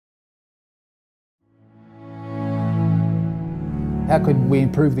How could we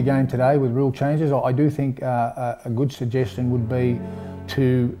improve the game today with rule changes? I do think a good suggestion would be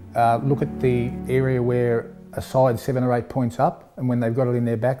to look at the area where a side 7 or 8 points up, and when they've got it in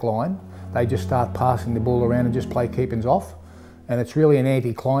their back line, they just start passing the ball around and just play keepings off. And it's really an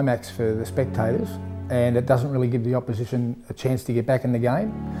anti-climax for the spectators, and it doesn't really give the opposition a chance to get back in the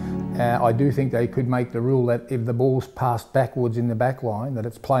game. I do think they could make the rule that if the ball's passed backwards in the back line, that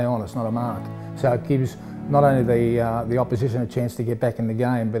it's play on, it's not a mark. So it gives not only the opposition a chance to get back in the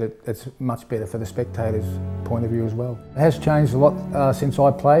game, but it's much better for the spectators' point of view as well. It has changed a lot since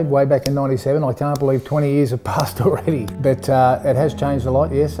I played way back in '97. I can't believe 20 years have passed already, but it has changed a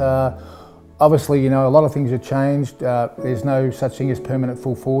lot, yes. Obviously, you know, a lot of things have changed. There's no such thing as permanent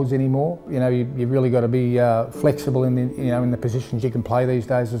full forwards anymore. You know, you've really got to be flexible in the positions you can play these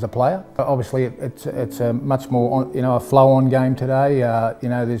days as a player. Obviously, it's a much more a flow-on game today. You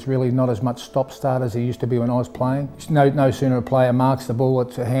know, there's really not as much stop-start as there used to be when I was playing. No sooner a player marks the ball,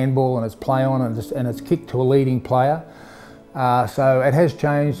 it's a handball and it's play on and it's kicked to a leading player. So it has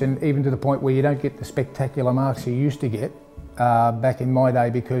changed, and even to the point where you don't get the spectacular marks you used to get. Back in my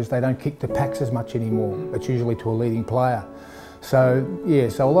day, because they don't kick to packs as much anymore. It's usually to a leading player. So yeah,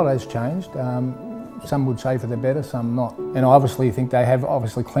 so a lot has changed. Some would say for the better, some not. And I obviously think they have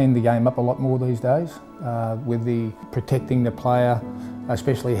cleaned the game up a lot more these days with the protecting the player,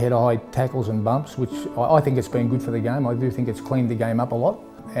 especially head-high tackles and bumps, which I think it's been good for the game. I do think it's cleaned the game up a lot.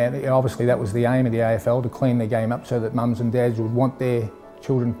 And obviously that was the aim of the AFL, to clean the game up so that mums and dads would want their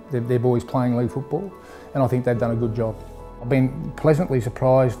children, their boys playing league football. And I think they've done a good job. I've been pleasantly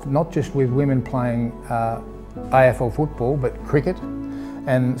surprised, not just with women playing AFL football, but cricket.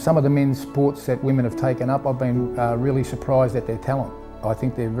 And some of the men's sports that women have taken up, I've been really surprised at their talent. I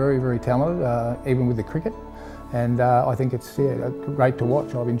think they're very, very talented, even with the cricket. And I think it's great to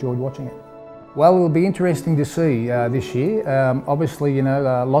watch. I've enjoyed watching it. Well, it'll be interesting to see this year. Obviously, you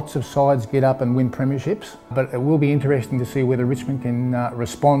know, lots of sides get up and win premierships, but it will be interesting to see whether Richmond can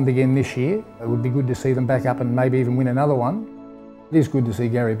respond again this year. It would be good to see them back up and maybe even win another one. It is good to see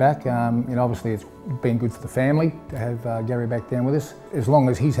Gary back. You know, obviously it's been good for the family to have Gary back down with us. As long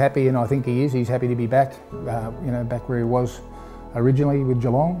as he's happy, and I think he is, he's happy to be back, you know, back where he was originally with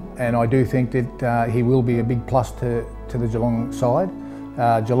Geelong. And I do think that he will be a big plus to the Geelong side.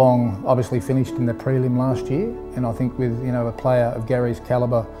 Geelong obviously finished in the prelim last year, and I think with a player of Gary's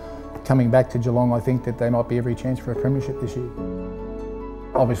calibre coming back to Geelong, I think that they might be every chance for a premiership this year.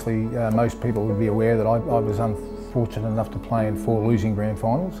 Obviously, most people would be aware that I was unfortunate enough to play in 4 losing grand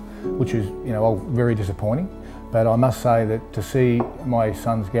finals, which is very disappointing. But I must say that to see my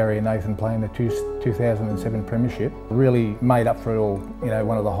sons Gary and Nathan play in the 2007 premiership really made up for it all. You know,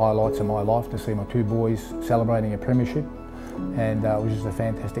 one of the highlights of my life to see my 2 boys celebrating a premiership. And it was just a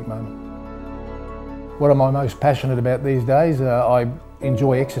fantastic moment. What am I most passionate about these days? I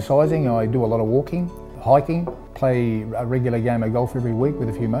enjoy exercising. I do a lot of walking, hiking, play a regular game of golf every week with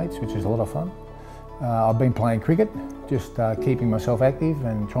a few mates, which is a lot of fun. I've been playing cricket, just keeping myself active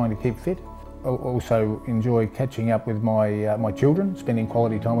and trying to keep fit. I also enjoy catching up with my children, spending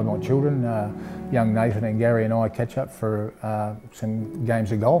quality time with my children. Young Nathan and Gary and I catch up for some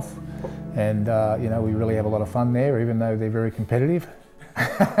games of golf, and you know, we really have a lot of fun there, even though they're very competitive.